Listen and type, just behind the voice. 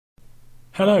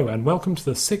Hello and welcome to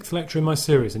the 6th lecture in my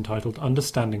series entitled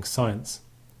Understanding Science.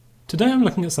 Today I'm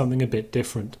looking at something a bit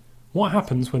different. What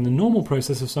happens when the normal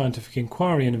process of scientific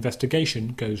inquiry and investigation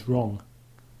goes wrong?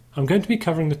 I'm going to be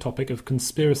covering the topic of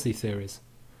conspiracy theories.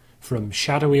 From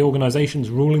shadowy organisations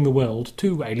ruling the world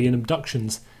to alien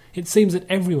abductions, it seems that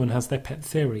everyone has their pet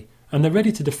theory and they're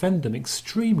ready to defend them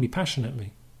extremely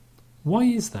passionately. Why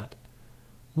is that?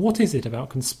 What is it about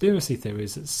conspiracy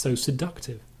theories that's so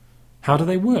seductive? How do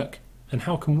they work? And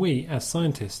how can we, as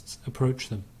scientists, approach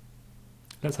them?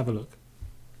 Let's have a look.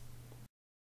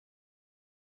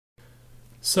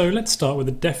 So let's start with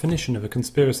a definition of a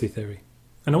conspiracy theory.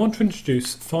 And I want to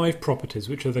introduce 5 properties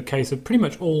which are the case of pretty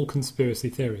much all conspiracy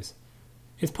theories.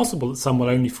 It's possible that some will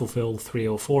only fulfill 3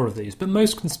 or 4 of these, but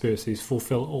most conspiracies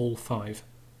fulfill all 5.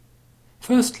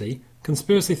 Firstly,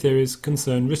 conspiracy theories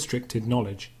concern restricted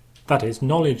knowledge. That is,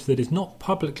 knowledge that is not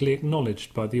publicly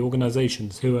acknowledged by the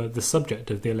organisations who are the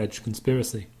subject of the alleged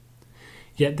conspiracy.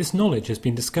 Yet this knowledge has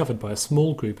been discovered by a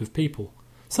small group of people,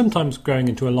 sometimes growing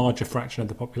into a larger fraction of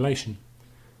the population.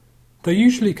 Though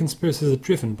usually conspiracies are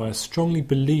driven by a strongly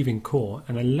believing core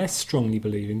and a less strongly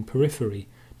believing periphery,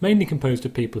 mainly composed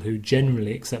of people who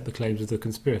generally accept the claims of the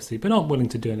conspiracy but aren't willing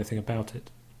to do anything about it.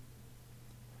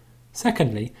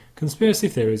 Secondly, conspiracy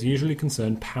theories usually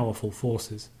concern powerful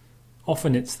forces.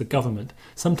 Often it's the government,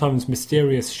 sometimes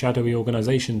mysterious shadowy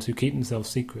organisations who keep themselves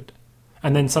secret.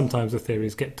 And then sometimes the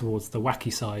theories get towards the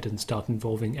wacky side and start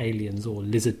involving aliens or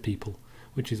lizard people,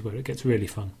 which is where it gets really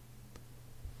fun.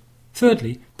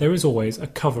 Thirdly, there is always a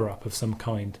cover-up of some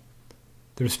kind.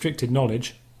 The restricted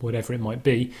knowledge, whatever it might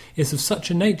be, is of such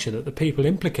a nature that the people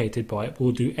implicated by it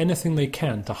will do anything they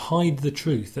can to hide the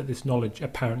truth that this knowledge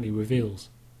apparently reveals.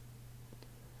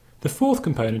 The fourth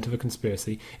component of a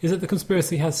conspiracy is that the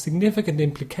conspiracy has significant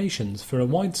implications for a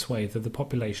wide swathe of the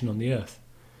population on the Earth.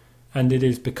 And it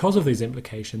is because of these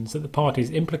implications that the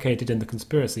parties implicated in the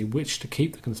conspiracy wish to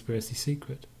keep the conspiracy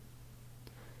secret.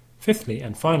 Fifthly,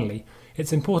 and finally,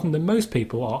 it's important that most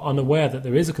people are unaware that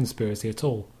there is a conspiracy at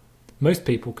all. Most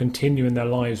people continue in their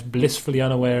lives blissfully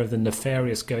unaware of the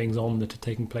nefarious goings-on that are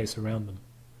taking place around them.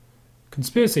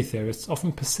 Conspiracy theorists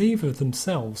often perceive of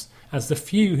themselves as the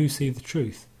few who see the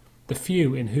truth, the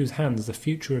few in whose hands the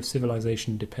future of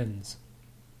civilization depends.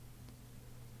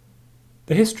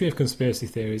 The history of conspiracy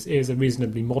theories is a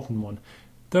reasonably modern one,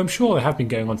 though I'm sure they have been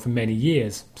going on for many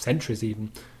years, centuries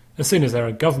even. As soon as there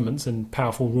are governments and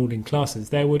powerful ruling classes,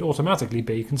 there would automatically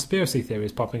be conspiracy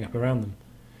theories popping up around them.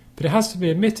 But it has to be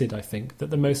admitted, I think, that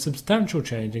the most substantial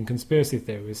change in conspiracy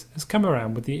theories has come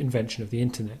around with the invention of the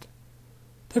internet.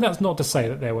 Though that's not to say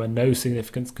that there were no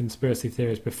significant conspiracy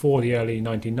theories before the early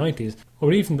 1990s,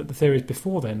 or even that the theories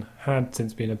before then had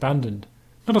since been abandoned.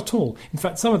 Not at all. In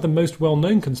fact, some of the most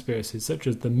well-known conspiracies, such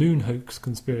as the moon hoax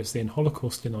conspiracy and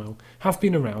Holocaust denial, have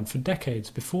been around for decades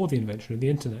before the invention of the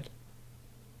internet.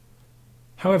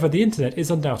 However, the internet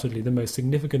is undoubtedly the most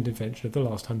significant invention of the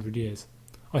last 100 years.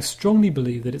 I strongly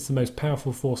believe that it's the most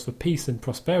powerful force for peace and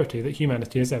prosperity that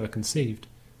humanity has ever conceived.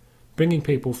 Bringing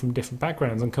people from different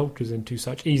backgrounds and cultures into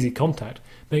such easy contact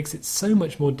makes it so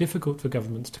much more difficult for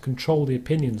governments to control the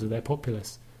opinions of their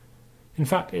populace. In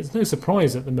fact, it's no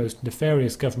surprise that the most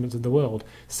nefarious governments of the world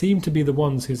seem to be the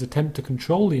ones whose attempt to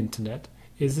control the internet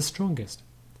is the strongest,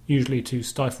 usually to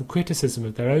stifle criticism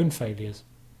of their own failures.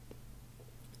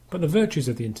 But the virtues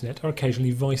of the internet are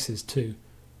occasionally vices too.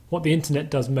 What the internet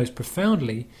does most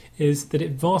profoundly is that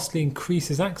it vastly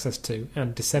increases access to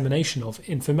and dissemination of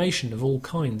information of all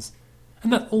kinds.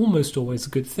 And that's almost always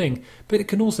a good thing, but it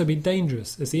can also be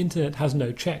dangerous, as the internet has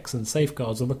no checks and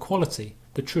safeguards on the quality,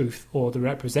 the truth, or the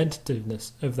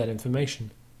representativeness of that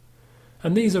information.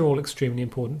 And these are all extremely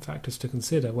important factors to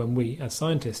consider when we, as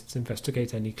scientists,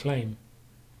 investigate any claim.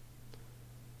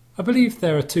 I believe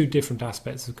there are 2 different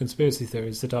aspects of conspiracy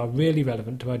theories that are really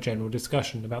relevant to our general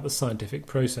discussion about the scientific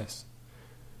process.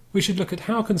 We should look at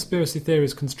how conspiracy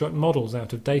theories construct models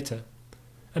out of data,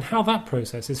 and how that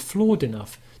process is flawed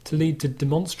enough to lead to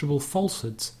demonstrable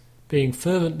falsehoods being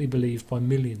fervently believed by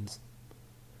millions.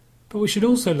 But we should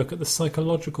also look at the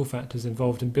psychological factors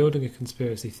involved in building a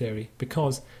conspiracy theory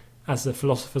because, as the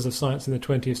philosophers of science in the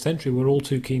 20th century were all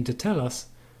too keen to tell us,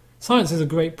 science is a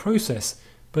great process,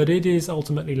 but it is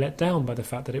ultimately let down by the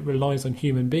fact that it relies on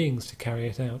human beings to carry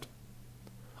it out.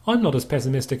 I'm not as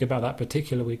pessimistic about that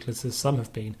particular weakness as some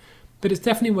have been, but it's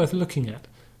definitely worth looking at,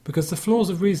 because the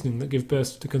flaws of reasoning that give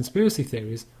birth to conspiracy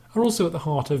theories are also at the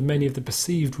heart of many of the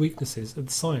perceived weaknesses of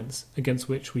science against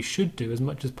which we should do as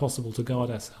much as possible to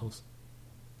guard ourselves.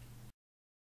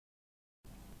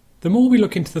 The more we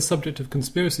look into the subject of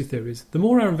conspiracy theories, the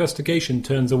more our investigation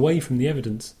turns away from the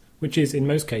evidence, which is in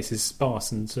most cases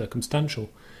sparse and circumstantial,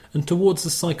 and towards the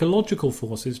psychological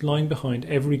forces lying behind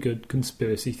every good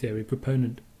conspiracy theory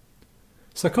proponent.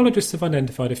 Psychologists have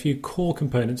identified a few core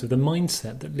components of the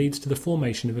mindset that leads to the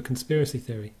formation of a conspiracy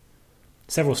theory.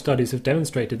 Several studies have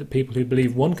demonstrated that people who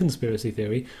believe one conspiracy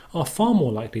theory are far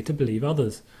more likely to believe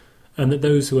others, and that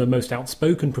those who are most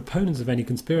outspoken proponents of any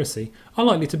conspiracy are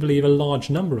likely to believe a large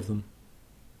number of them.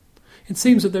 It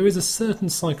seems that there is a certain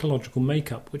psychological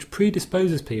makeup which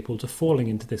predisposes people to falling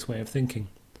into this way of thinking.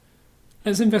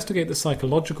 Let's investigate the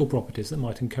psychological properties that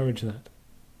might encourage that.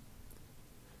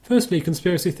 Firstly,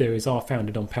 conspiracy theories are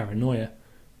founded on paranoia,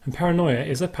 and paranoia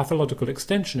is a pathological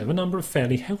extension of a number of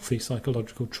fairly healthy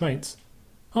psychological traits.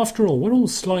 After all, we're all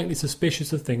slightly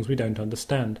suspicious of things we don't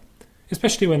understand,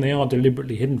 especially when they are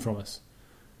deliberately hidden from us.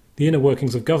 The inner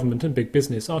workings of government and big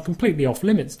business are completely off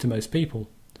limits to most people.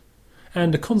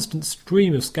 And a constant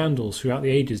stream of scandals throughout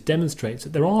the ages demonstrates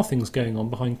that there are things going on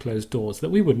behind closed doors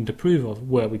that we wouldn't approve of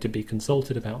were we to be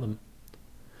consulted about them.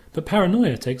 But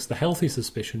paranoia takes the healthy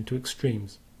suspicion to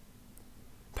extremes.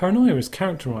 Paranoia is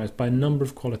characterised by a number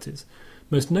of qualities,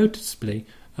 most noticeably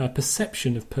a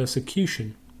perception of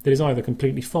persecution that is either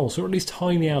completely false or at least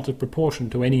highly out of proportion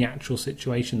to any actual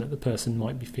situation that the person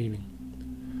might be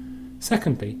feeling.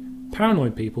 Secondly,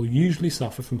 paranoid people usually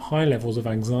suffer from high levels of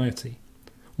anxiety,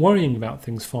 worrying about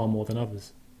things far more than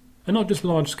others. And not just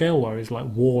large-scale worries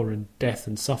like war and death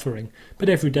and suffering, but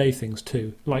everyday things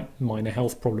too, like minor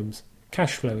health problems,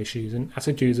 cash flow issues and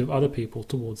attitudes of other people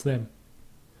towards them.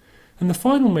 And the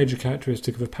final major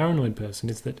characteristic of a paranoid person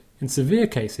is that, in severe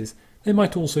cases, they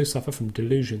might also suffer from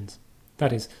delusions.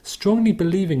 That is, strongly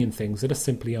believing in things that are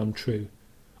simply untrue,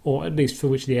 or at least for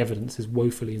which the evidence is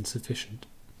woefully insufficient.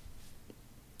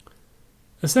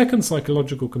 A second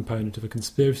psychological component of a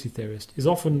conspiracy theorist is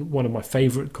often one of my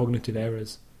favourite cognitive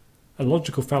errors, a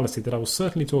logical fallacy that I will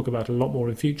certainly talk about a lot more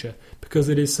in future because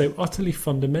it is so utterly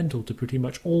fundamental to pretty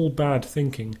much all bad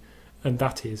thinking, and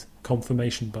that is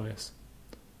confirmation bias.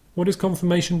 What is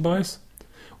confirmation bias?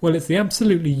 Well, it's the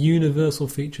absolutely universal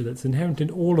feature that's inherent in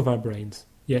all of our brains,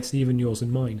 yes, even yours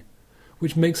and mine,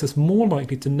 which makes us more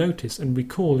likely to notice and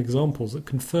recall examples that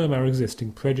confirm our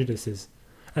existing prejudices,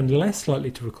 and less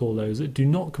likely to recall those that do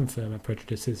not confirm our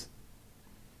prejudices.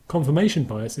 Confirmation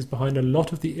bias is behind a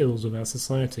lot of the ills of our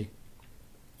society,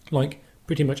 like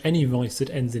pretty much any vice that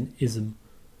ends in ism.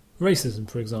 Racism,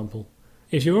 for example.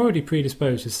 If you're already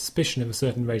predisposed to suspicion of a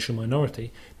certain racial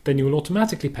minority, then you will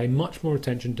automatically pay much more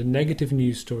attention to negative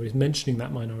news stories mentioning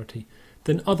that minority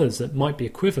than others that might be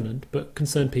equivalent but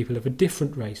concern people of a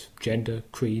different race, gender,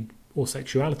 creed, or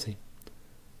sexuality.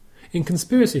 In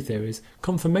conspiracy theories,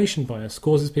 confirmation bias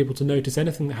causes people to notice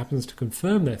anything that happens to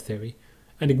confirm their theory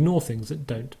and ignore things that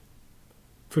don't.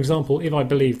 For example, if I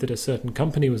believed that a certain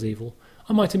company was evil,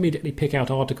 I might immediately pick out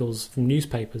articles from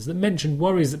newspapers that mentioned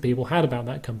worries that people had about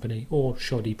that company or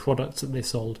shoddy products that they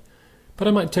sold, but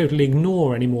I might totally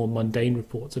ignore any more mundane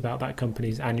reports about that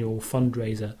company's annual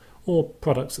fundraiser or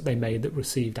products that they made that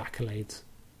received accolades.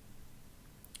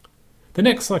 The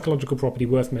next psychological property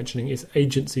worth mentioning is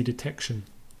agency detection.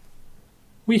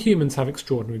 We humans have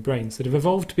extraordinary brains that have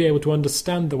evolved to be able to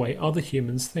understand the way other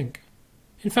humans think.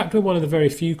 In fact, we're one of the very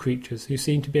few creatures who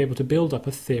seem to be able to build up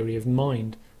a theory of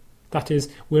mind. That is,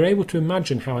 we're able to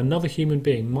imagine how another human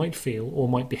being might feel or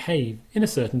might behave in a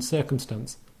certain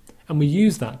circumstance, and we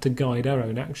use that to guide our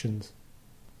own actions.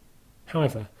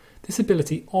 However, this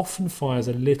ability often fires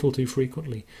a little too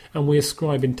frequently, and we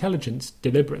ascribe intelligence,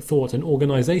 deliberate thought and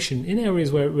organisation in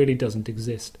areas where it really doesn't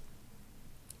exist.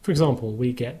 For example,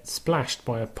 we get splashed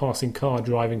by a passing car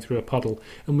driving through a puddle,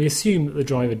 and we assume that the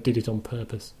driver did it on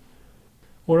purpose.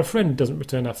 Or a friend doesn't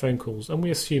return our phone calls, and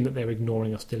we assume that they're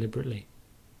ignoring us deliberately.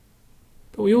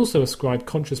 But we also ascribe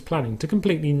conscious planning to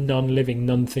completely non-living,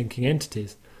 non-thinking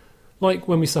entities, like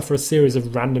when we suffer a series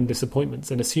of random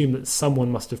disappointments and assume that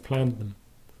someone must have planned them.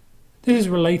 This is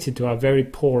related to our very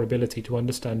poor ability to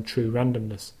understand true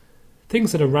randomness.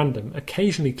 Things that are random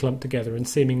occasionally clump together in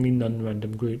seemingly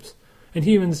non-random groups, and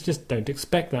humans just don't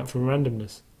expect that from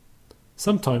randomness.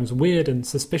 Sometimes weird and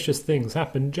suspicious things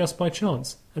happen just by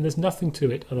chance, and there's nothing to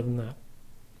it other than that.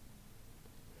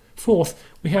 Fourth,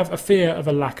 we have a fear of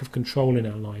a lack of control in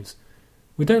our lives.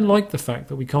 We don't like the fact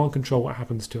that we can't control what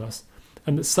happens to us,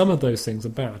 and that some of those things are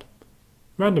bad.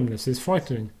 Randomness is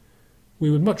frightening. We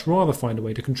would much rather find a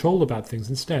way to control the bad things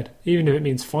instead, even if it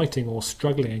means fighting or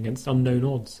struggling against unknown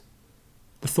odds.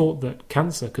 The thought that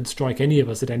cancer could strike any of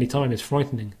us at any time is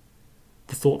frightening.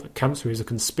 The thought that cancer is a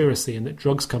conspiracy and that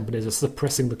drugs companies are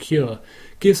suppressing the cure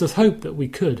gives us hope that we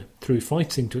could, through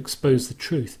fighting to expose the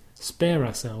truth, spare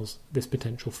ourselves this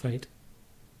potential fate.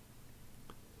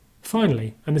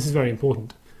 Finally, and this is very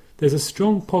important, there's a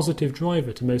strong positive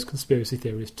driver to most conspiracy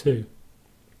theories too.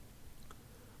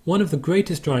 One of the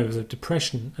greatest drivers of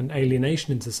depression and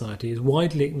alienation in society is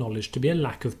widely acknowledged to be a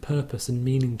lack of purpose and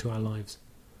meaning to our lives.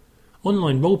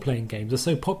 Online role-playing games are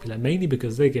so popular mainly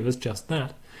because they give us just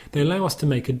that. They allow us to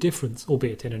make a difference,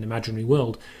 albeit in an imaginary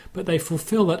world, but they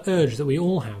fulfill that urge that we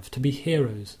all have to be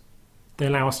heroes. They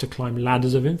allow us to climb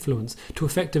ladders of influence, to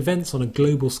affect events on a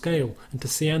global scale, and to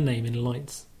see our name in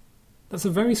lights. That's a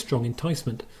very strong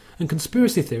enticement, and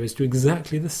conspiracy theories do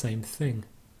exactly the same thing.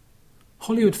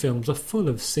 Hollywood films are full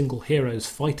of single heroes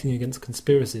fighting against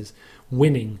conspiracies,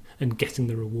 winning and getting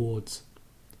the rewards.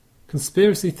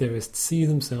 Conspiracy theorists see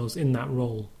themselves in that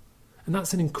role, and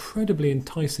that's an incredibly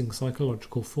enticing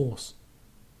psychological force.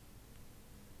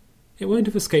 It won't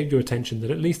have escaped your attention that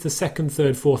at least the second,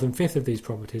 third, fourth and fifth of these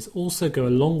properties also go a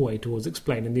long way towards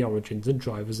explaining the origins and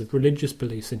drivers of religious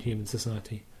beliefs in human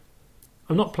society.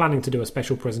 I'm not planning to do a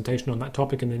special presentation on that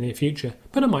topic in the near future,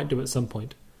 but I might do at some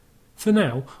point. For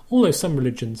now, although some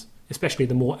religions, especially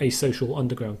the more asocial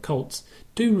underground cults,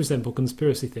 do resemble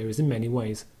conspiracy theories in many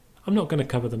ways, I'm not going to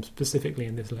cover them specifically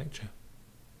in this lecture.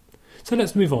 So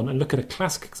let's move on and look at a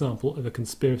classic example of a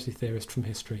conspiracy theorist from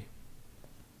history.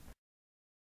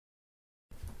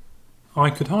 I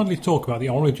could hardly talk about the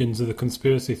origins of the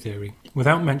conspiracy theory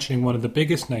without mentioning one of the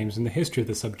biggest names in the history of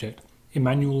the subject,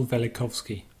 Immanuel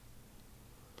Velikovsky.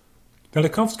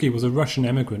 Velikovsky was a Russian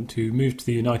emigrant who moved to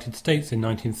the United States in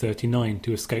 1939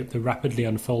 to escape the rapidly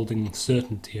unfolding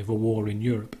certainty of a war in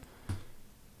Europe.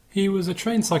 He was a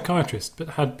trained psychiatrist,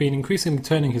 but had been increasingly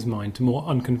turning his mind to more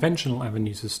unconventional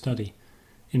avenues of study,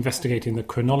 investigating the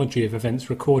chronology of events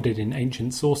recorded in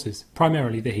ancient sources,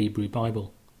 primarily the Hebrew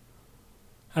Bible.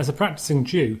 As a practicing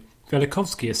Jew,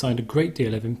 Velikovsky assigned a great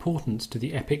deal of importance to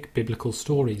the epic biblical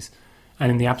stories,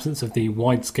 and in the absence of the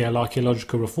wide-scale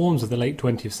archaeological reforms of the late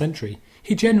 20th century,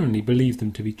 he genuinely believed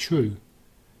them to be true.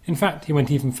 In fact, he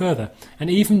went even further, and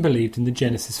even believed in the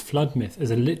Genesis flood myth as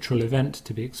a literal event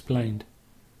to be explained.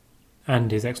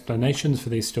 And his explanations for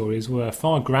these stories were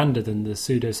far grander than the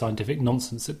pseudo-scientific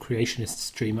nonsense that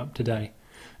creationists dream up today.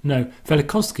 No,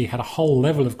 Velikovsky had a whole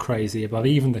level of crazy above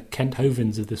even the Kent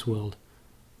Hovins of this world.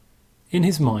 In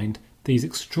his mind, these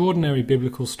extraordinary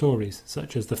biblical stories,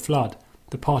 such as the flood,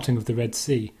 the parting of the Red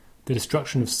Sea, the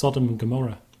destruction of Sodom and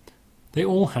Gomorrah, they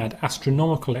all had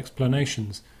astronomical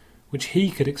explanations, which he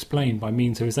could explain by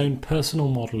means of his own personal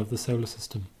model of the solar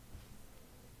system.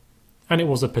 And it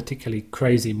was a particularly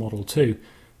crazy model too.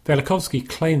 Velikovsky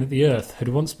claimed that the Earth had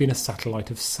once been a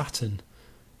satellite of Saturn,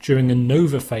 during a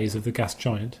nova phase of the gas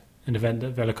giant, an event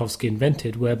that Velikovsky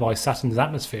invented whereby Saturn's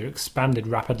atmosphere expanded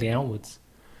rapidly outwards.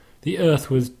 The Earth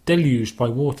was deluged by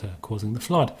water, causing the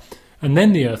flood, and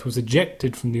then the Earth was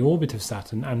ejected from the orbit of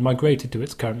Saturn and migrated to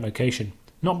its current location,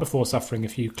 not before suffering a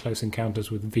few close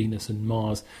encounters with Venus and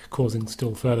Mars, causing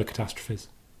still further catastrophes.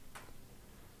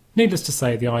 Needless to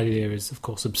say, the idea is of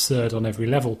course absurd on every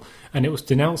level, and it was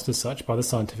denounced as such by the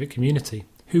scientific community,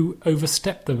 who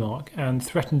overstepped the mark and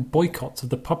threatened boycotts of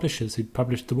the publishers who'd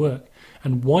published the work,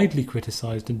 and widely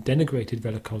criticised and denigrated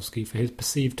Velikovsky for his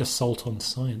perceived assault on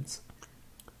science.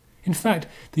 In fact,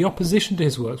 the opposition to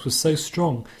his works was so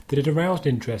strong that it aroused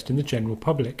interest in the general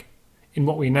public, in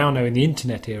what we now know in the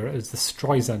internet era as the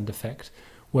Streisand effect,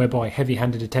 whereby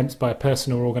heavy-handed attempts by a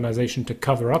person or organisation to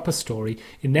cover up a story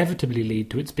inevitably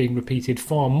lead to its being repeated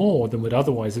far more than would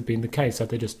otherwise have been the case had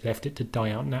they just left it to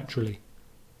die out naturally.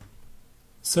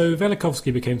 So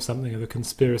Velikovsky became something of a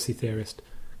conspiracy theorist,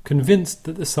 convinced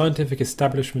that the scientific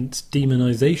establishment's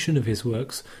demonisation of his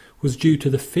works was due to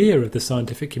the fear of the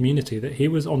scientific community that he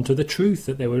was onto the truth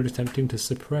that they were attempting to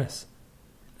suppress.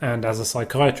 And as a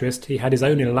psychiatrist, he had his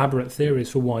own elaborate theories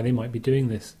for why they might be doing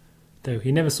this, though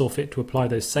he never saw fit to apply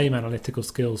those same analytical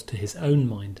skills to his own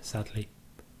mind, sadly.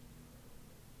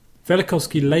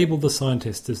 Velikovsky labelled the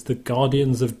scientists as the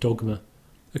guardians of dogma,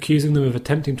 accusing them of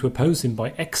attempting to oppose him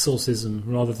by exorcism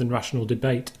rather than rational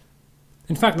debate.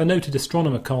 In fact, the noted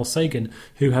astronomer Carl Sagan,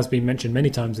 who has been mentioned many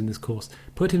times in this course,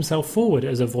 put himself forward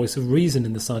as a voice of reason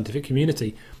in the scientific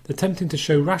community, attempting to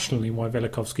show rationally why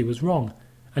Velikovsky was wrong,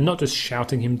 and not just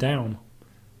shouting him down.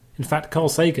 In fact, Carl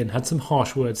Sagan had some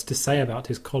harsh words to say about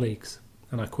his colleagues,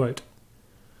 and I quote,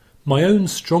 "My own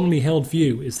strongly held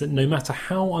view is that no matter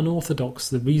how unorthodox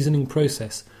the reasoning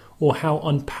process or how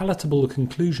unpalatable the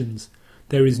conclusions,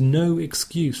 there is no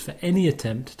excuse for any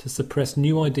attempt to suppress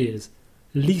new ideas,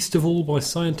 least of all by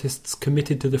scientists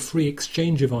committed to the free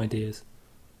exchange of ideas.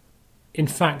 In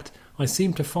fact, I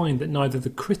seem to find that neither the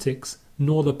critics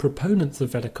nor the proponents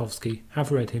of Velikovsky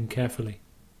have read him carefully."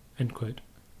 End quote.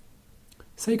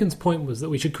 Sagan's point was that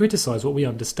we should criticise what we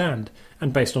understand,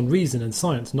 and based on reason and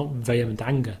science, not vehement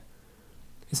anger.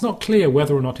 It's not clear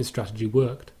whether or not his strategy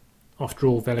worked. After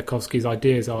all, Velikovsky's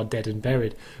ideas are dead and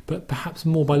buried, but perhaps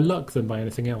more by luck than by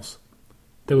anything else.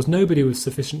 There was nobody with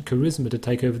sufficient charisma to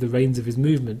take over the reins of his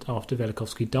movement after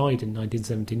Velikovsky died in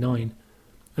 1979,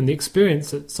 and the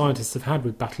experience that scientists have had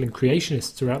with battling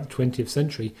creationists throughout the 20th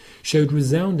century showed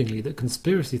resoundingly that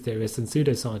conspiracy theorists and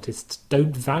pseudoscientists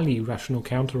don't value rational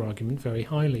counter-argument very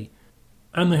highly,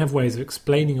 and they have ways of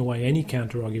explaining away any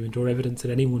counter-argument or evidence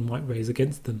that anyone might raise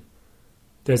against them.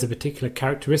 There's a particular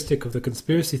characteristic of the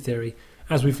conspiracy theory,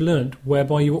 as we've learnt,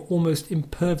 whereby you are almost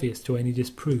impervious to any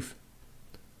disproof.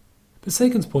 But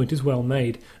Sagan's point is well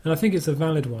made, and I think it's a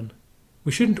valid one.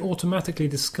 We shouldn't automatically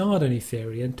discard any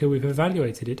theory until we've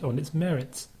evaluated it on its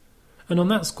merits. And on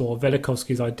that score,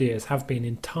 Velikovsky's ideas have been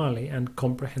entirely and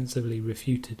comprehensively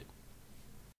refuted.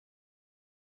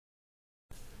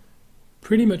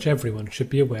 Pretty much everyone should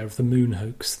be aware of the moon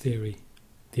hoax theory.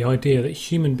 The idea that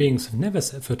human beings have never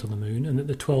set foot on the moon and that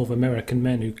the 12 American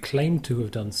men who claimed to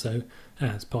have done so,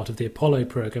 as part of the Apollo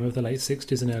program of the late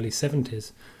 60s and early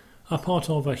 70s, are part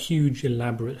of a huge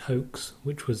elaborate hoax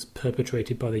which was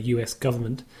perpetrated by the US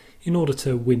government in order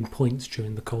to win points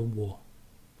during the Cold War.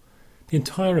 The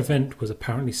entire event was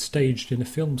apparently staged in a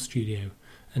film studio,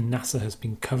 and NASA has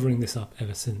been covering this up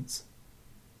ever since.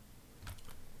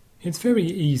 It's very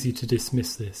easy to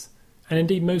dismiss this, and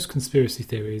indeed most conspiracy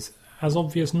theories, as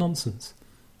obvious nonsense,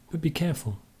 but be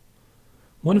careful.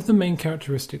 One of the main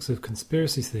characteristics of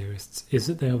conspiracy theorists is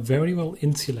that they are very well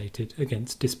insulated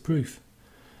against disproof.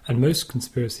 And most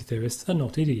conspiracy theorists are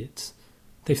not idiots.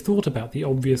 They've thought about the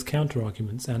obvious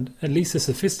counter-arguments and, at least the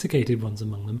sophisticated ones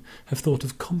among them, have thought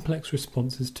of complex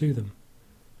responses to them.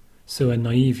 So a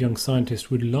naive young scientist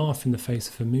would laugh in the face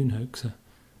of a moon hoaxer,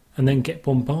 and then get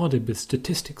bombarded with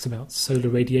statistics about solar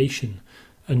radiation,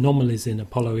 anomalies in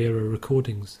Apollo-era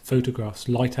recordings, photographs,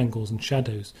 light angles and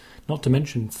shadows, not to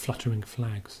mention fluttering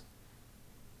flags.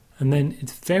 And then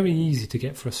it's very easy to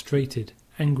get frustrated,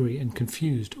 angry and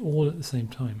confused all at the same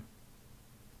time.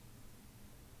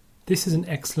 This is an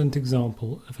excellent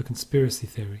example of a conspiracy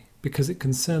theory because it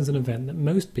concerns an event that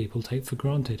most people take for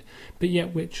granted, but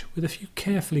yet which, with a few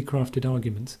carefully crafted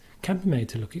arguments, can be made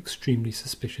to look extremely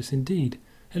suspicious indeed,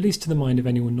 at least to the mind of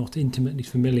anyone not intimately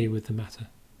familiar with the matter.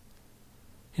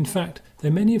 In fact, though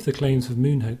many of the claims of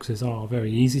moon hoaxers are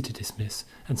very easy to dismiss,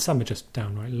 and some are just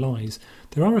downright lies,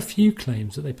 there are a few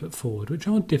claims that they put forward which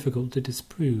are difficult to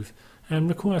disprove, and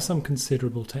require some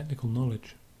considerable technical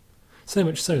knowledge. So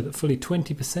much so that fully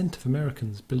 20% of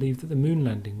Americans believe that the moon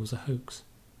landing was a hoax.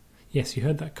 Yes, you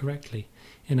heard that correctly.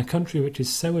 In a country which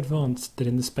is so advanced that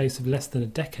in the space of less than a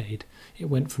decade, it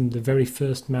went from the very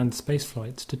first manned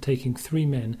spaceflights to taking 3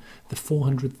 men the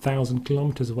 400,000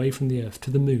 kilometres away from the Earth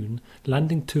to the moon,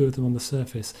 landing 2 of them on the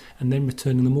surface, and then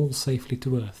returning them all safely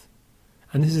to Earth.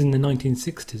 And this is in the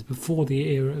 1960s, before the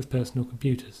era of personal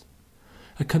computers.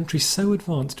 A country so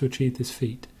advanced to achieve this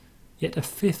feat, yet a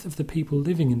fifth of the people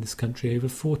living in this country over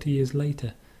 40 years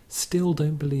later still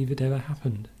don't believe it ever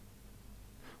happened.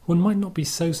 One might not be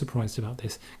so surprised about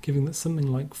this, given that something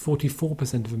like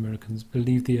 44% of Americans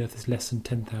believe the Earth is less than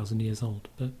 10,000 years old,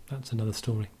 but that's another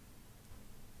story.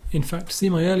 In fact, see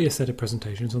my earlier set of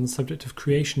presentations on the subject of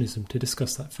creationism to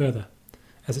discuss that further.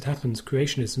 As it happens,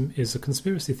 creationism is a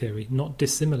conspiracy theory not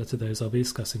dissimilar to those I'll be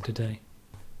discussing today.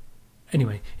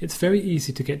 Anyway, it's very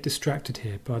easy to get distracted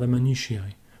here by the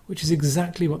minutiae, which is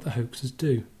exactly what the hoaxers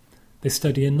do. They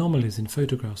study anomalies in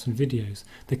photographs and videos.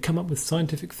 They come up with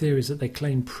scientific theories that they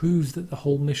claim prove that the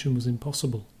whole mission was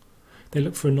impossible. They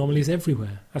look for anomalies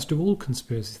everywhere, as do all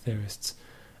conspiracy theorists,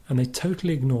 and they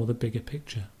totally ignore the bigger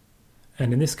picture.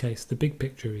 And in this case, the big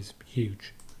picture is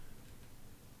huge.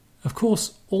 Of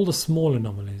course, all the small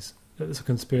anomalies that the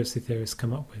conspiracy theorists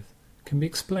come up with can be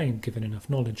explained given enough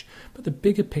knowledge, but the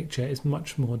bigger picture is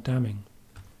much more damning.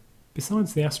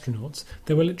 Besides the astronauts,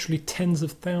 there were literally tens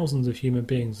of thousands of human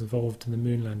beings involved in the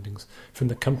moon landings, from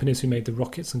the companies who made the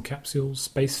rockets and capsules,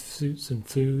 spacesuits and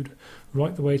food,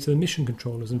 right the way to the mission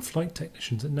controllers and flight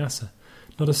technicians at NASA.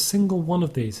 Not a single one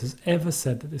of these has ever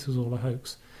said that this was all a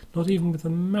hoax, not even with the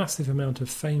massive amount of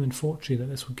fame and fortune that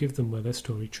this would give them were their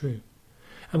story true.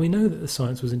 And we know that the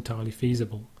science was entirely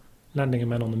feasible. Landing a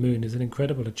man on the moon is an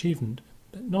incredible achievement,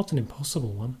 but not an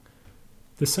impossible one.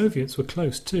 The Soviets were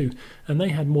close too, and they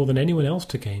had more than anyone else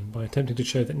to gain by attempting to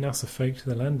show that NASA faked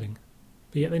the landing.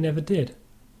 But yet they never did.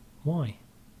 Why?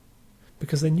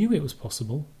 Because they knew it was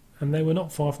possible, and they were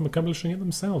not far from accomplishing it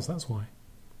themselves, that's why.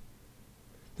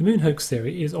 The moon hoax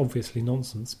theory is obviously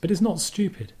nonsense, but it's not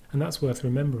stupid, and that's worth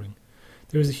remembering.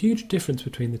 There is a huge difference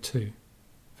between the two.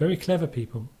 Very clever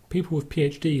people, people with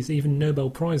PhDs, even Nobel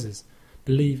Prizes,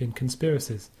 believe in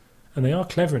conspiracies, and they are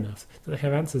clever enough that they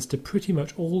have answers to pretty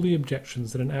much all the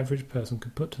objections that an average person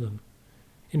could put to them.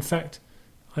 In fact,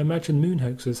 I imagine moon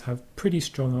hoaxers have pretty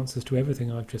strong answers to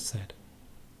everything I've just said.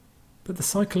 But the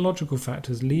psychological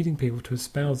factors leading people to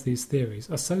espouse these theories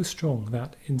are so strong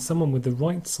that, in someone with the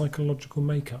right psychological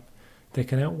makeup, they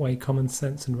can outweigh common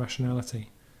sense and rationality,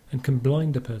 and can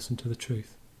blind a person to the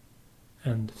truth.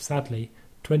 And, sadly,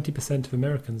 20% of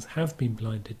Americans have been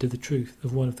blinded to the truth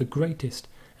of one of the greatest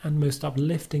and most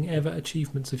uplifting ever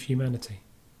achievements of humanity,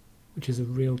 which is a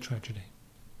real tragedy.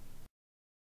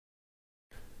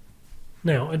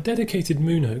 Now, a dedicated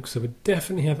moon hoaxer would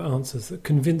definitely have answers that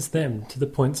convince them to the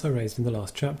points I raised in the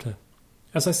last chapter.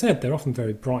 As I said, they're often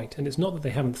very bright, and it's not that they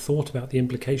haven't thought about the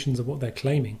implications of what they're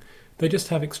claiming, they just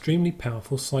have extremely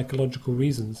powerful psychological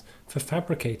reasons for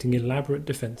fabricating elaborate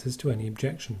defences to any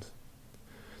objections.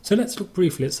 So let's look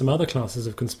briefly at some other classes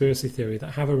of conspiracy theory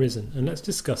that have arisen, and let's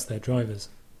discuss their drivers.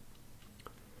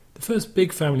 The first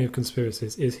big family of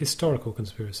conspiracies is historical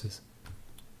conspiracies.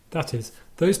 That is,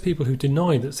 those people who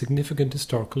deny that significant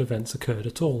historical events occurred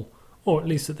at all, or at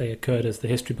least that they occurred as the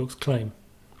history books claim.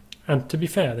 And to be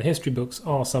fair, the history books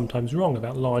are sometimes wrong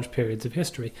about large periods of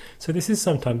history, so this is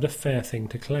sometimes a fair thing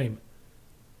to claim.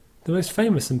 The most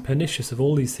famous and pernicious of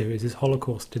all these theories is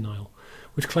Holocaust denial,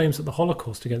 which claims that the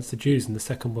Holocaust against the Jews in the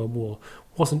Second World War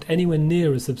wasn't anywhere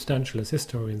near as substantial as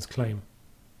historians claim.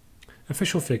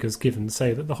 Official figures given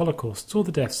say that the Holocaust saw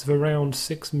the deaths of around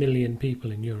 6 million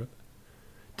people in Europe.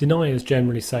 Deniers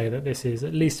generally say that this is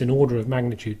at least an order of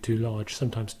magnitude too large,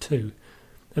 sometimes two,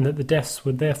 and that the deaths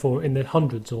were therefore in the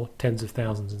hundreds or tens of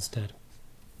thousands instead.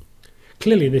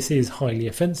 Clearly this is highly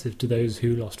offensive to those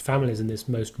who lost families in this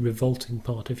most revolting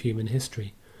part of human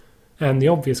history, and the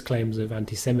obvious claims of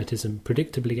anti-Semitism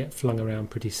predictably get flung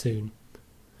around pretty soon.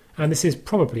 And this is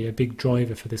probably a big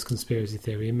driver for this conspiracy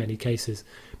theory in many cases,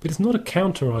 but it's not a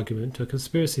counter-argument to a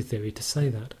conspiracy theory to say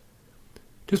that.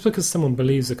 Just because someone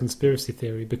believes a conspiracy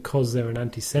theory because they're an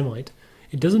anti-Semite,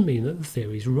 it doesn't mean that the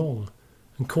theory is wrong,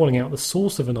 and calling out the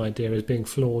source of an idea as being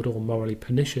flawed or morally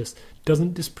pernicious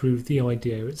doesn't disprove the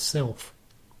idea itself.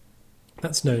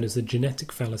 That's known as the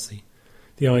genetic fallacy,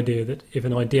 the idea that if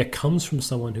an idea comes from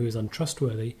someone who is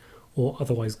untrustworthy or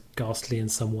otherwise ghastly in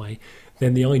some way,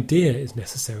 then the idea is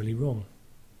necessarily wrong.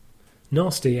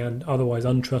 Nasty and otherwise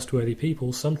untrustworthy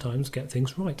people sometimes get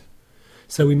things right.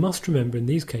 So we must remember in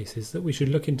these cases that we should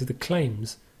look into the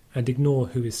claims and ignore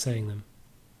who is saying them.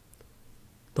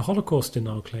 The Holocaust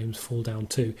denial claims fall down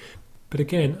too, but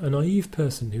again, a naive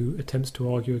person who attempts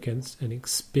to argue against an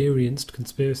experienced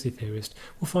conspiracy theorist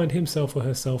will find himself or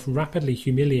herself rapidly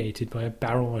humiliated by a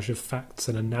barrage of facts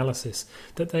and analysis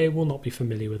that they will not be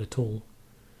familiar with at all.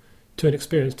 To an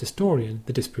experienced historian,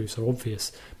 the disproofs are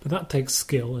obvious, but that takes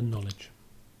skill and knowledge.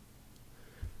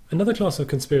 Another class of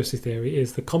conspiracy theory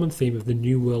is the common theme of the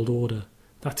New World Order.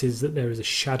 That is, that there is a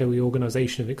shadowy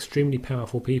organisation of extremely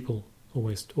powerful people,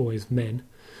 always men,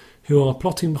 who are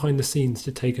plotting behind the scenes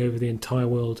to take over the entire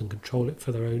world and control it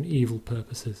for their own evil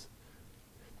purposes.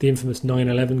 The infamous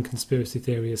 9/11 conspiracy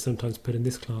theory is sometimes put in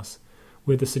this class,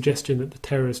 with the suggestion that the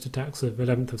terrorist attacks of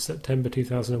 11th of September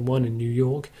 2001 in New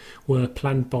York were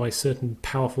planned by certain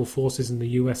powerful forces in the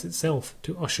US itself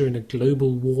to usher in a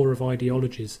global war of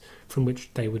ideologies from which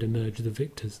they would emerge the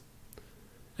victors.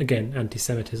 Again,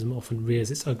 anti-Semitism often rears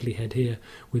its ugly head here,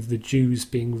 with the Jews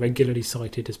being regularly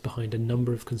cited as behind a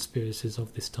number of conspiracies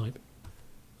of this type.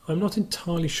 I'm not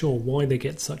entirely sure why they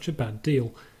get such a bad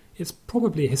deal. It's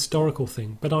probably a historical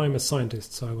thing, but I'm a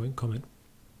scientist, so I won't comment.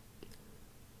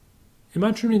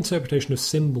 Imaginary interpretation of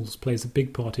symbols plays a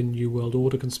big part in New World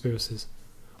Order conspiracies.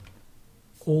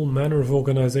 All manner of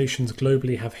organisations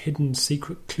globally have hidden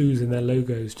secret clues in their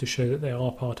logos to show that they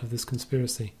are part of this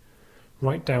conspiracy,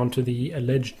 right down to the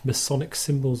alleged Masonic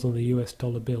symbols on the US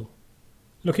dollar bill.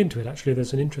 Look into it, actually,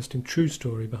 there's an interesting true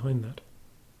story behind that.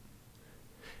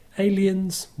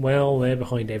 Aliens, well, they're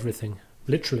behind everything,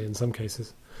 literally in some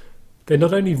cases. They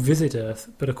not only visit Earth,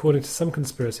 but according to some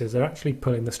conspiracies, they're actually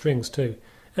pulling the strings too.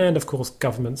 And of course,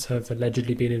 governments have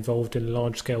allegedly been involved in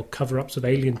large-scale cover-ups of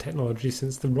alien technology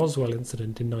since the Roswell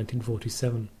incident in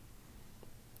 1947.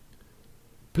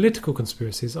 Political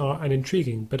conspiracies are an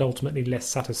intriguing but ultimately less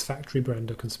satisfactory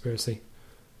brand of conspiracy.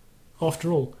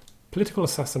 After all, political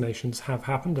assassinations have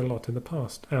happened a lot in the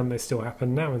past, and they still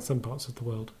happen now in some parts of the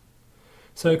world.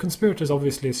 So conspirators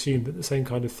obviously assumed that the same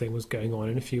kind of thing was going on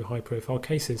in a few high-profile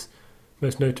cases,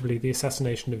 most notably the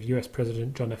assassination of US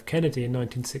President John F. Kennedy in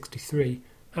 1963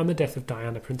 and the death of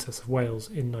Diana, Princess of Wales,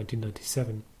 in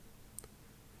 1997.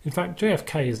 In fact,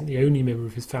 JFK isn't the only member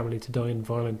of his family to die in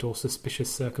violent or suspicious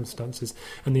circumstances,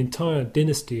 and the entire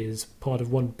dynasty is part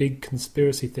of one big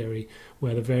conspiracy theory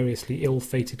where the variously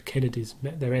ill-fated Kennedys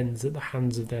met their ends at the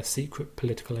hands of their secret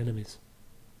political enemies.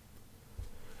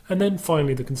 And then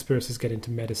finally the conspiracies get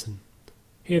into medicine.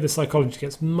 Here the psychology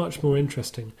gets much more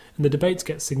interesting and the debates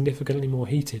get significantly more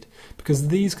heated because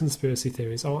these conspiracy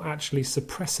theories are actually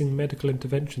suppressing medical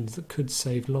interventions that could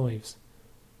save lives.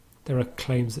 There are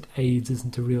claims that AIDS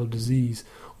isn't a real disease,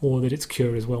 or that its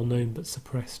cure is well known but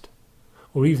suppressed,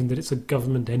 or even that it's a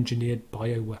government-engineered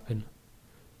bioweapon.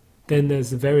 Then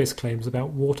there's the various claims about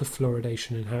water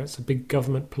fluoridation and how it's a big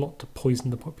government plot to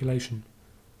poison the population.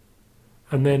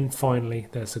 And then finally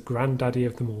there's the granddaddy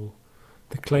of them all,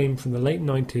 the claim from the late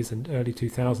 90s and early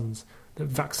 2000s that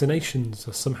vaccinations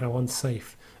are somehow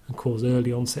unsafe and cause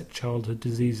early onset childhood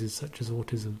diseases such as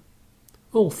autism.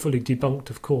 All fully debunked,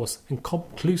 of course, and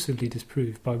conclusively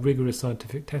disproved by rigorous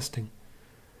scientific testing.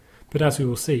 But as we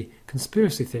will see,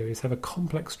 conspiracy theories have a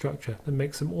complex structure that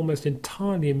makes them almost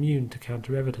entirely immune to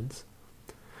counter-evidence.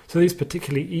 So these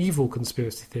particularly evil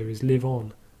conspiracy theories live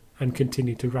on and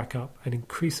continue to rack up an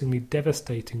increasingly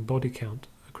devastating body count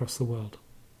across the world.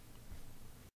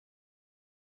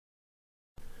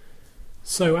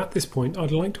 So at this point,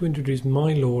 I'd like to introduce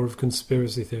my law of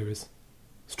conspiracy theories.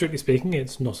 Strictly speaking,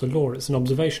 it's not a law, it's an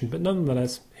observation, but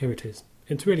nonetheless, here it is.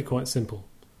 It's really quite simple.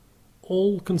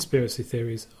 All conspiracy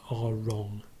theories are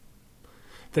wrong.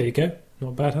 There you go,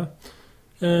 not bad, huh?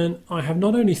 And I have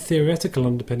not only theoretical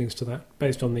underpinnings to that,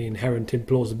 based on the inherent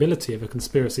implausibility of a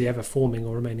conspiracy ever forming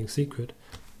or remaining secret,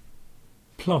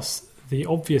 plus the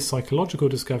obvious psychological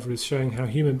discoveries showing how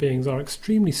human beings are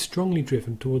extremely strongly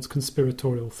driven towards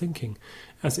conspiratorial thinking,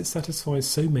 as it satisfies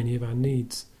so many of our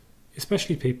needs,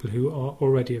 especially people who are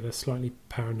already of a slightly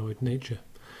paranoid nature.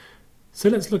 So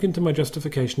let's look into my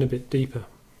justification a bit deeper.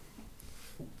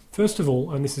 First of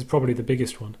all, and this is probably the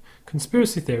biggest one,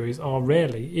 conspiracy theories are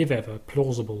rarely, if ever,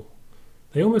 plausible.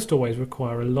 They almost always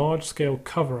require a large-scale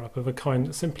cover-up of a kind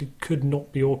that simply could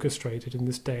not be orchestrated in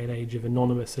this day and age of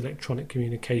anonymous electronic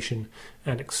communication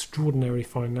and extraordinary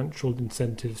financial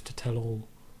incentives to tell all.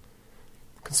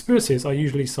 Conspiracies are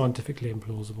usually scientifically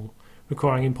implausible,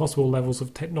 requiring impossible levels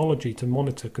of technology to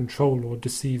monitor, control, or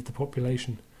deceive the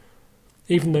population.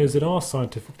 Even those that are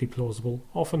scientifically plausible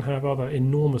often have other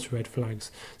enormous red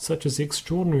flags, such as the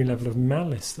extraordinary level of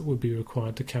malice that would be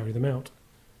required to carry them out.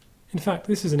 In fact,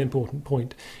 this is an important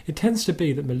point. It tends to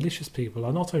be that malicious people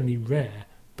are not only rare,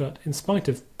 but in spite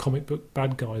of comic book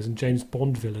bad guys and James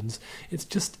Bond villains, it's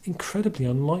just incredibly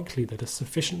unlikely that a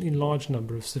sufficiently large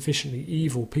number of sufficiently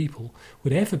evil people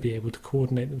would ever be able to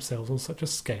coordinate themselves on such a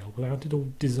scale without it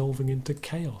all dissolving into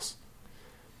chaos.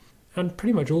 And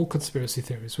pretty much all conspiracy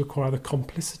theories require the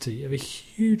complicity of a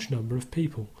huge number of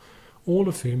people, all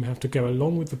of whom have to go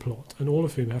along with the plot and all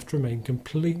of whom have to remain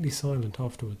completely silent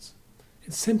afterwards.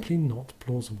 It's simply not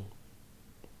plausible.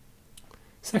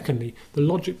 Secondly, the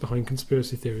logic behind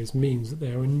conspiracy theories means that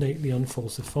they are innately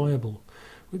unfalsifiable,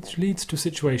 which leads to a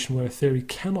situation where a theory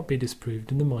cannot be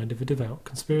disproved in the mind of a devout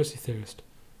conspiracy theorist.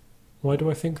 Why do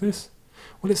I think this?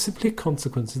 Well, it's simply a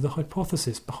consequence of the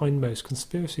hypothesis behind most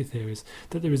conspiracy theories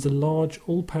that there is a large,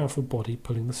 all-powerful body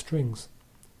pulling the strings.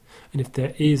 And if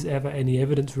there is ever any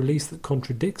evidence released that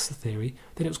contradicts the theory,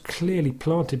 then it was clearly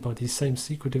planted by these same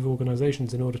secretive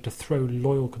organisations in order to throw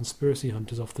loyal conspiracy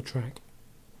hunters off the track.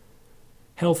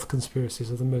 Health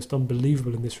conspiracies are the most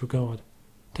unbelievable in this regard.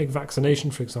 Take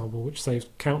vaccination, for example, which saves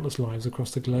countless lives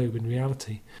across the globe in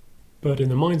reality. But in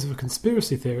the minds of a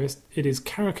conspiracy theorist, it is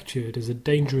caricatured as a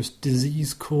dangerous,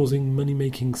 disease-causing,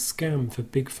 money-making scam for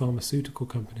big pharmaceutical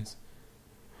companies.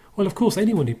 Well, of course,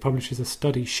 anyone who publishes a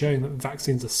study showing that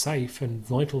vaccines are safe and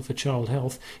vital for child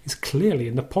health is clearly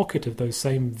in the pocket of those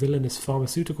same villainous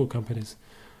pharmaceutical companies.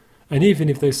 And even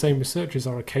if those same researchers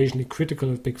are occasionally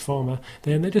critical of Big Pharma,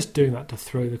 then they're just doing that to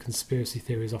throw the conspiracy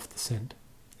theories off the scent,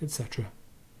 etc.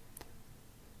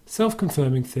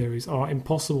 Self-confirming theories are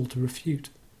impossible to refute.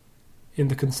 In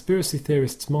the conspiracy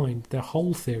theorist's mind, their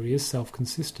whole theory is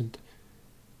self-consistent.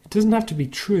 It doesn't have to be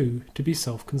true to be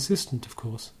self-consistent, of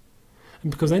course. And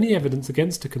because any evidence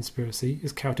against a conspiracy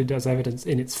is counted as evidence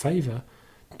in its favour,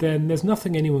 then there's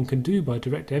nothing anyone can do by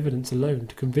direct evidence alone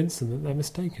to convince them that they're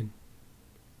mistaken.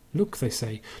 Look, they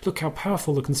say, look how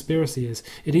powerful the conspiracy is.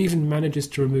 It even manages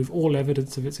to remove all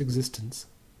evidence of its existence.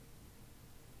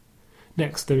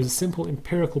 Next, there is a simple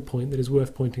empirical point that is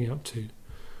worth pointing out too.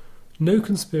 No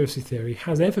conspiracy theory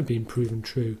has ever been proven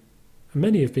true, and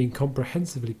many have been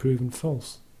comprehensively proven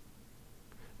false.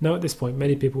 Now at this point,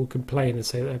 many people will complain and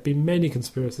say that there have been many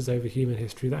conspiracies over human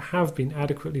history that have been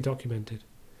adequately documented.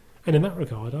 And in that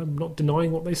regard, I'm not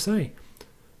denying what they say.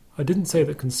 I didn't say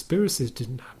that conspiracies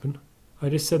didn't happen. I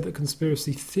just said that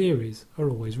conspiracy theories are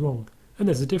always wrong, and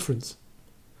there's a difference.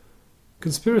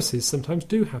 Conspiracies sometimes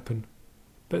do happen,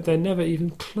 but they're never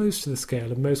even close to the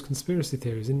scale of most conspiracy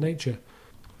theories in nature.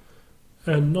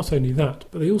 And not only that,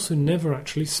 but they also never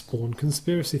actually spawned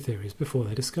conspiracy theories before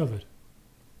they're discovered.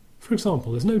 For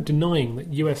example, there's no denying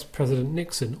that US President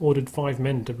Nixon ordered 5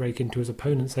 men to break into his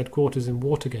opponent's headquarters in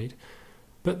Watergate,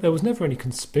 but there was never any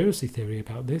conspiracy theory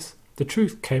about this. The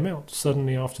truth came out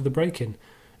suddenly after the break-in.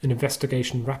 An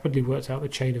investigation rapidly worked out the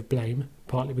chain of blame,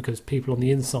 partly because people on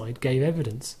the inside gave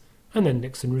evidence, and then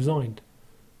Nixon resigned.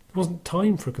 There wasn't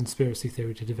time for a conspiracy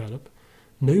theory to develop.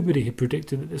 Nobody had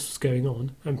predicted that this was going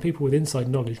on, and people with inside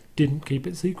knowledge didn't keep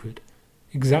it secret,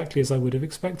 exactly as I would have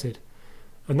expected.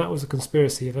 And that was a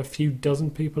conspiracy of a few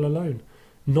dozen people alone,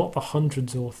 not the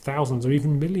hundreds or thousands or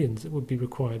even millions that would be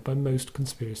required by most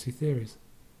conspiracy theories.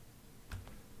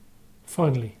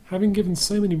 Finally, having given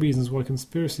so many reasons why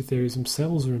conspiracy theories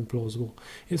themselves are implausible,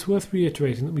 it's worth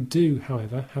reiterating that we do,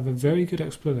 however, have a very good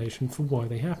explanation for why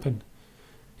they happen.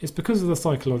 It's because of the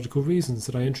psychological reasons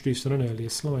that I introduced on an earlier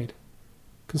slide.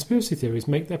 Conspiracy theories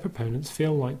make their proponents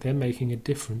feel like they're making a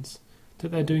difference,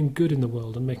 that they're doing good in the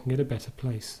world and making it a better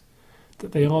place,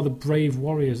 that they are the brave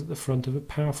warriors at the front of a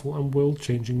powerful and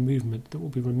world-changing movement that will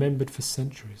be remembered for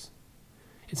centuries.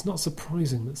 It's not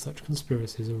surprising that such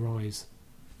conspiracies arise.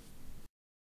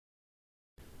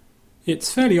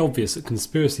 It's fairly obvious that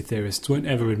conspiracy theorists won't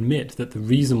ever admit that the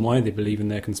reason why they believe in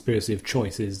their conspiracy of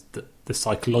choice is that the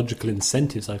psychological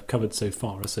incentives I've covered so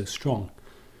far are so strong.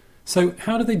 So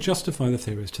how do they justify the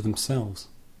theories to themselves?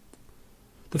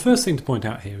 The first thing to point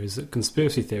out here is that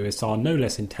conspiracy theorists are no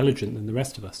less intelligent than the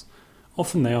rest of us.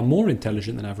 Often they are more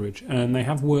intelligent than average, and they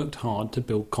have worked hard to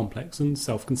build complex and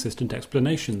self-consistent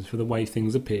explanations for the way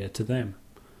things appear to them.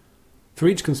 For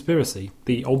each conspiracy,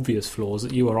 the obvious flaws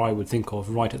that you or I would think of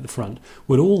right at the front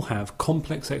would all have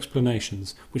complex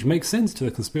explanations which make sense to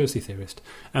the conspiracy theorist,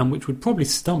 and which would probably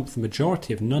stump the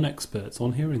majority of non-experts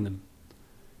on hearing them.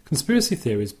 Conspiracy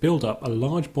theories build up a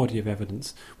large body of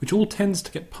evidence which all tends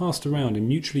to get passed around in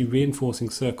mutually reinforcing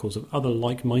circles of other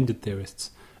like-minded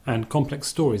theorists, and complex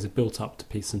stories are built up to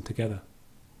piece them together.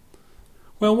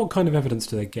 Well, what kind of evidence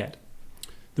do they get?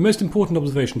 The most important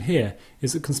observation here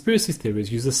is that conspiracy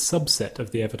theories use a subset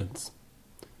of the evidence.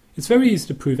 It's very easy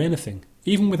to prove anything,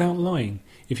 even without lying,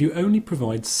 if you only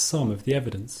provide some of the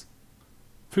evidence.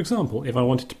 For example, if I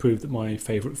wanted to prove that my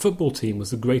favourite football team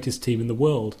was the greatest team in the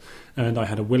world, and I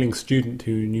had a willing student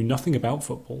who knew nothing about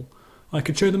football, I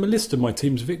could show them a list of my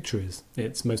team's victories,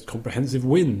 its most comprehensive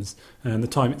wins, and the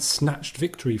time it snatched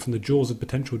victory from the jaws of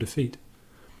potential defeat.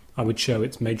 I would show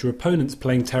its major opponents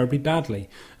playing terribly badly,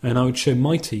 and I would show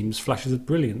my team's flashes of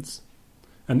brilliance.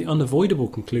 And the unavoidable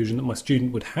conclusion that my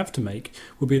student would have to make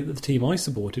would be that the team I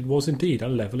supported was indeed a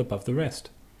level above the rest.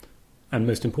 And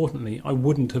most importantly, I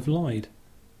wouldn't have lied.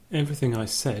 Everything I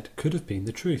said could have been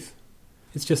the truth.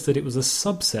 It's just that it was a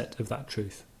subset of that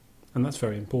truth, and that's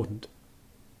very important.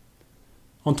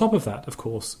 On top of that, of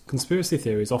course, conspiracy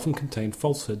theories often contain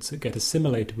falsehoods that get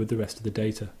assimilated with the rest of the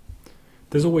data.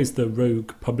 There's always the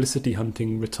rogue,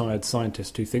 publicity-hunting retired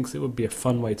scientist who thinks it would be a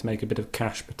fun way to make a bit of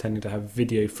cash pretending to have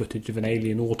video footage of an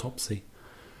alien autopsy.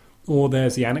 Or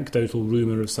there's the anecdotal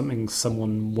rumour of something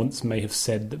someone once may have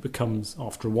said that becomes,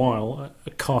 after a while,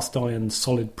 a cast-iron,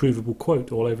 solid, provable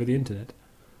quote all over the internet.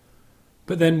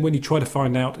 But then when you try to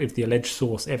find out if the alleged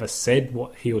source ever said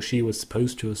what he or she was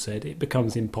supposed to have said, it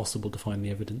becomes impossible to find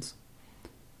the evidence.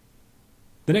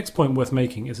 The next point worth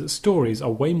making is that stories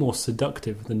are way more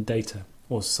seductive than data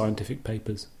or scientific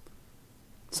papers.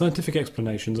 Scientific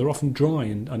explanations are often dry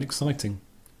and unexciting.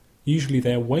 Usually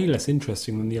they are way less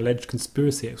interesting than the alleged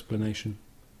conspiracy explanation.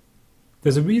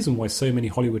 There's a reason why so many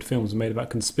Hollywood films are made about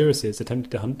conspiracies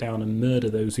attempting to hunt down and murder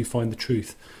those who find the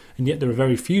truth, and yet there are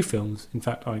very few films, in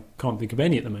fact I can't think of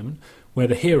any at the moment, where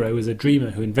the hero is a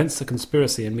dreamer who invents a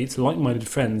conspiracy and meets like-minded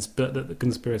friends, but that the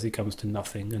conspiracy comes to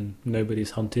nothing, and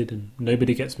nobody's hunted, and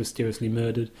nobody gets mysteriously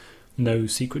murdered, no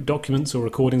secret documents or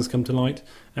recordings come to light,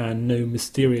 and no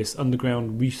mysterious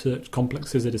underground research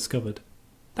complexes are discovered.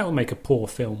 That would make a poor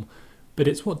film, but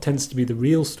it's what tends to be the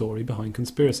real story behind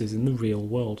conspiracies in the real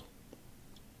world.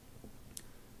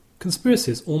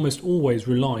 Conspiracies almost always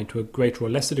rely to a greater or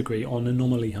lesser degree on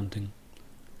anomaly hunting.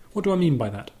 What do I mean by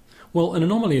that? Well, an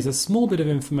anomaly is a small bit of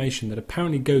information that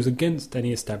apparently goes against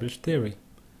any established theory.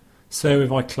 So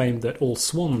if I claimed that all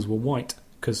swans were white,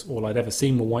 because all I'd ever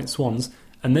seen were white swans,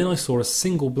 and then I saw a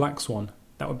single black swan,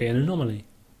 that would be an anomaly.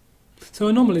 So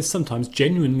anomalies sometimes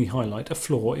genuinely highlight a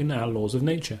flaw in our laws of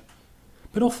nature,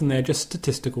 but often they're just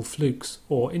statistical flukes,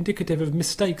 or indicative of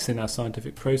mistakes in our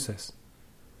scientific process.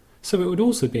 So it would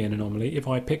also be an anomaly if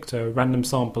I picked a random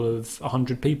sample of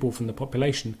 100 people from the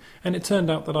population, and it turned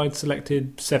out that I'd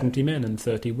selected 70 men and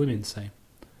 30 women, say.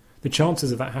 The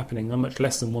chances of that happening are much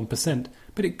less than 1%,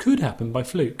 but it could happen by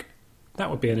fluke. That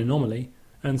would be an anomaly,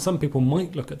 and some people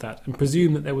might look at that and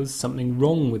presume that there was something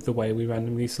wrong with the way we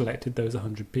randomly selected those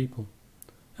 100 people.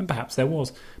 And perhaps there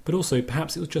was, but also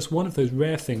perhaps it was just one of those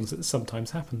rare things that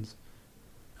sometimes happens.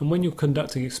 And when you're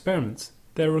conducting experiments,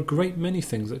 there are a great many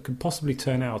things that could possibly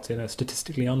turn out in a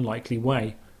statistically unlikely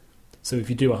way. So if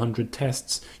you do 100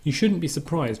 tests, you shouldn't be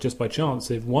surprised just by chance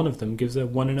if one of them gives a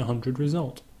 1 in 100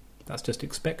 result. That's just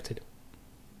expected.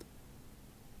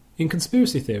 In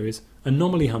conspiracy theories,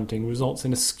 anomaly hunting results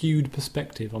in a skewed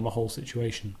perspective on the whole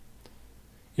situation.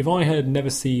 If I had never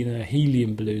seen a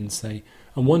helium balloon, say,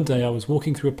 and one day I was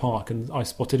walking through a park and I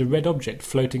spotted a red object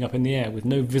floating up in the air with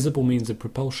no visible means of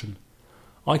propulsion,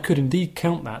 I could indeed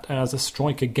count that as a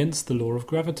strike against the law of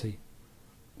gravity.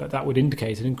 But that would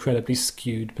indicate an incredibly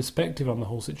skewed perspective on the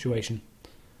whole situation.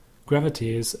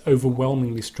 Gravity is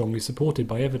overwhelmingly strongly supported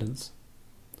by evidence.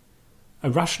 A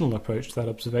rational approach to that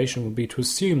observation would be to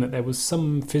assume that there was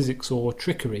some physics or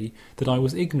trickery that I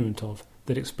was ignorant of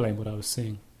that explained what I was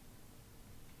seeing.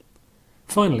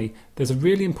 Finally, there's a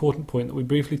really important point that we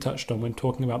briefly touched on when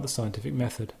talking about the scientific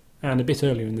method, and a bit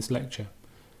earlier in this lecture.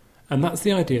 And that's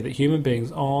the idea that human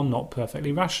beings are not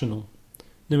perfectly rational,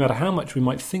 no matter how much we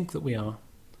might think that we are.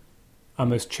 Our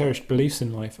most cherished beliefs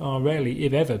in life are rarely,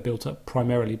 if ever, built up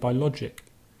primarily by logic.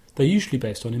 They're usually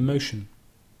based on emotion.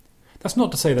 That's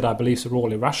not to say that our beliefs are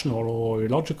all irrational or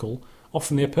illogical.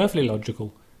 Often they are perfectly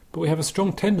logical, but we have a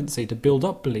strong tendency to build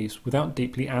up beliefs without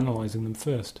deeply analysing them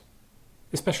first,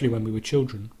 especially when we were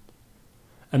children.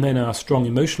 And then our strong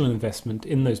emotional investment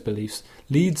in those beliefs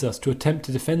leads us to attempt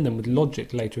to defend them with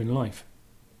logic later in life.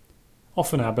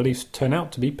 Often our beliefs turn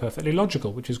out to be perfectly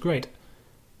logical, which is great.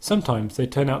 Sometimes they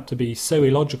turn out to be so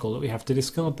illogical that we have to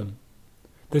discard them.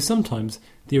 Though sometimes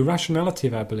the irrationality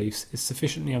of our beliefs is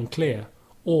sufficiently unclear,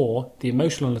 or the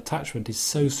emotional attachment is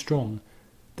so strong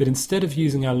that instead of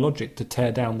using our logic to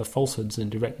tear down the falsehoods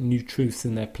and erect new truths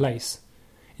in their place,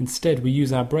 instead we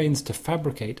use our brains to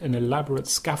fabricate an elaborate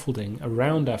scaffolding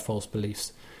around our false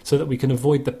beliefs so that we can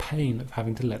avoid the pain of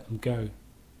having to let them go.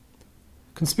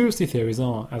 Conspiracy theories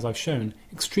are, as I've shown,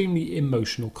 extremely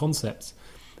emotional concepts,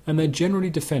 and they're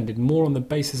generally defended more on the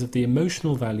basis of the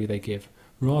emotional value they give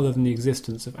rather than the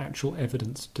existence of actual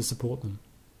evidence to support them.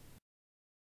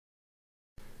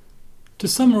 To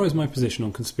summarise my position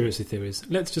on conspiracy theories,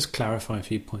 let's just clarify a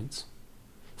few points.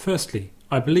 Firstly,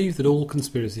 I believe that all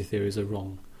conspiracy theories are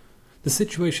wrong. The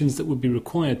situations that would be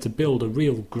required to build a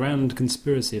real grand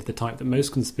conspiracy of the type that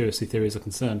most conspiracy theories are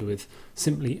concerned with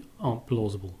simply aren't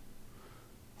plausible.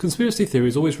 Conspiracy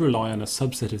theories always rely on a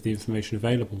subset of the information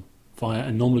available, via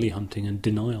anomaly hunting and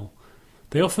denial.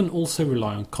 They often also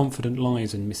rely on confident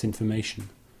lies and misinformation,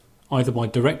 either by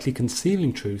directly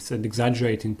concealing truths and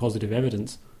exaggerating positive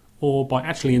evidence, or by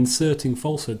actually inserting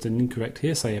falsehoods and incorrect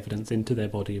hearsay evidence into their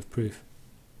body of proof.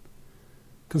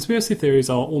 Conspiracy theories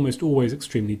are almost always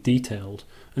extremely detailed,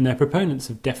 and their proponents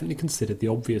have definitely considered the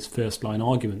obvious first-line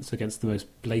arguments against the most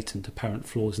blatant apparent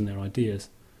flaws in their ideas.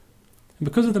 And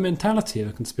because of the mentality of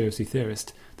a conspiracy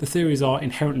theorist, the theories are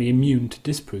inherently immune to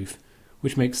disproof,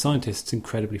 which makes scientists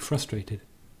incredibly frustrated.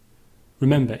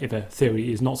 Remember, if a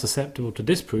theory is not susceptible to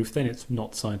disproof, then it's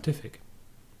not scientific.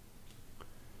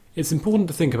 It's important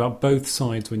to think about both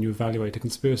sides when you evaluate a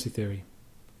conspiracy theory.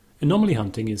 Anomaly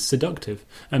hunting is seductive,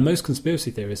 and most conspiracy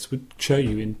theorists would show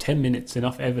you in 10 minutes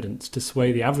enough evidence to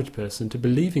sway the average person to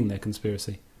believing their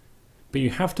conspiracy. But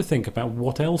you have to think about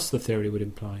what else the theory would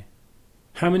imply.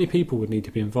 How many people would need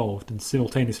to be involved and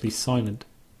simultaneously silent?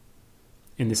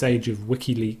 In this age of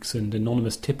WikiLeaks and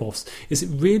anonymous tip-offs, is it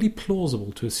really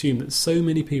plausible to assume that so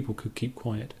many people could keep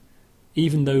quiet?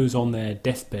 Even those on their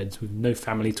deathbeds with no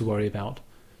family to worry about.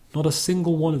 Not a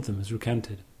single one of them has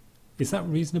recanted. Is that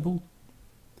reasonable?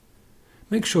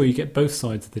 Make sure you get both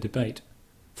sides of the debate.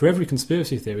 For every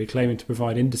conspiracy theory claiming to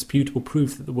provide indisputable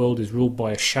proof that the world is ruled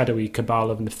by a shadowy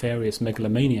cabal of nefarious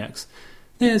megalomaniacs,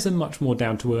 there's a much more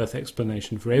down-to-earth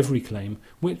explanation for every claim,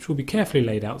 which will be carefully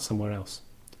laid out somewhere else.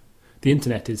 The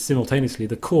internet is simultaneously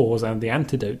the cause and the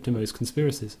antidote to most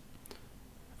conspiracies.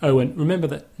 Oh, and remember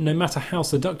that no matter how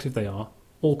seductive they are,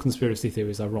 all conspiracy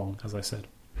theories are wrong, as I said.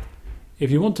 If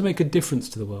you want to make a difference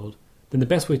to the world, then the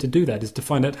best way to do that is to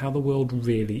find out how the world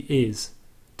really is,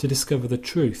 to discover the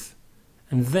truth,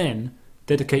 and then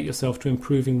dedicate yourself to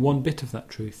improving one bit of that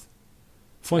truth.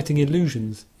 Fighting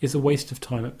illusions is a waste of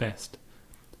time at best,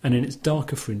 and in its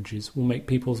darker fringes will make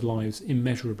people's lives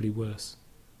immeasurably worse.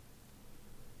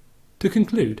 To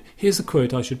conclude, here's a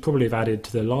quote I should probably have added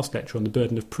to the last lecture on the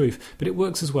burden of proof, but it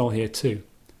works as well here too.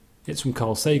 It's from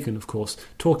Carl Sagan, of course,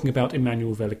 talking about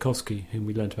Immanuel Velikovsky, whom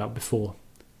we learnt about before.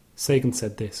 Sagan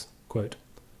said this, quote,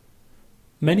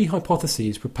 "Many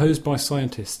hypotheses proposed by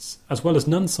scientists, as well as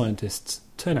non-scientists,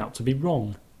 turn out to be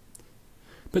wrong.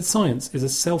 But science is a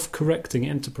self-correcting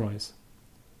enterprise.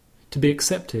 To be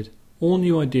accepted, all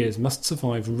new ideas must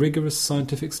survive rigorous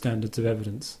scientific standards of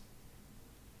evidence.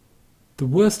 The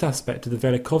worst aspect of the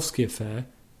Velikovsky affair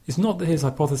is not that his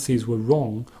hypotheses were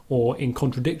wrong or in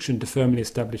contradiction to firmly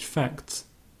established facts,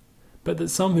 but that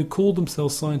some who called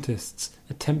themselves scientists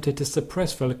attempted to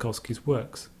suppress Velikovsky's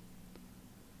works.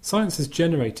 Science is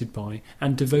generated by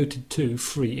and devoted to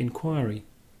free inquiry.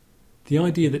 The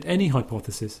idea that any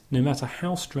hypothesis, no matter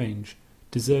how strange,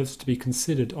 deserves to be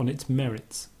considered on its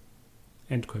merits.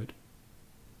 End quote.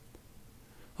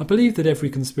 I believe that every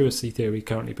conspiracy theory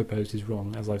currently proposed is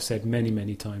wrong, as I've said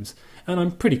many times, and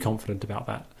I'm pretty confident about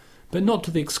that, but not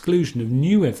to the exclusion of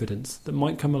new evidence that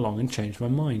might come along and change my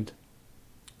mind.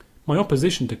 My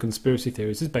opposition to conspiracy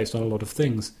theories is based on a lot of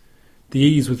things. The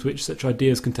ease with which such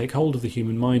ideas can take hold of the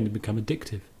human mind and become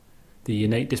addictive. The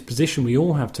innate disposition we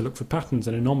all have to look for patterns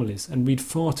and anomalies and read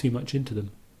far too much into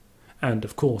them. And,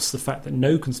 of course, the fact that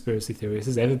no conspiracy theory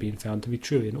has ever been found to be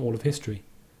true in all of history.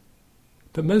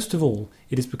 But most of all,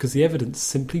 it is because the evidence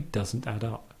simply doesn't add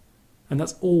up. And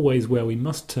that's always where we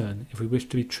must turn if we wish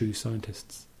to be true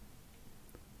scientists.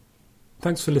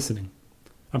 Thanks for listening.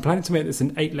 I'm planning to make this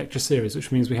an 8-lecture series,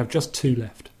 which means we have just 2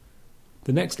 left.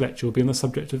 The next lecture will be on the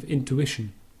subject of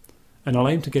intuition, and I'll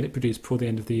aim to get it produced before the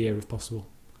end of the year if possible.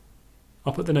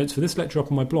 I'll put the notes for this lecture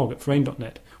up on my blog at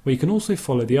frayn.net, where you can also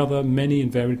follow the other many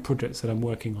and varied projects that I'm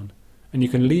working on, and you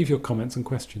can leave your comments and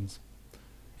questions.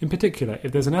 In particular,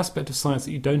 if there's an aspect of science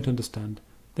that you don't understand,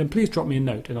 then please drop me a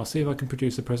note and I'll see if I can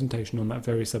produce a presentation on that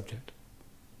very subject.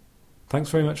 Thanks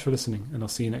very much for listening, and I'll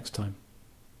see you next time.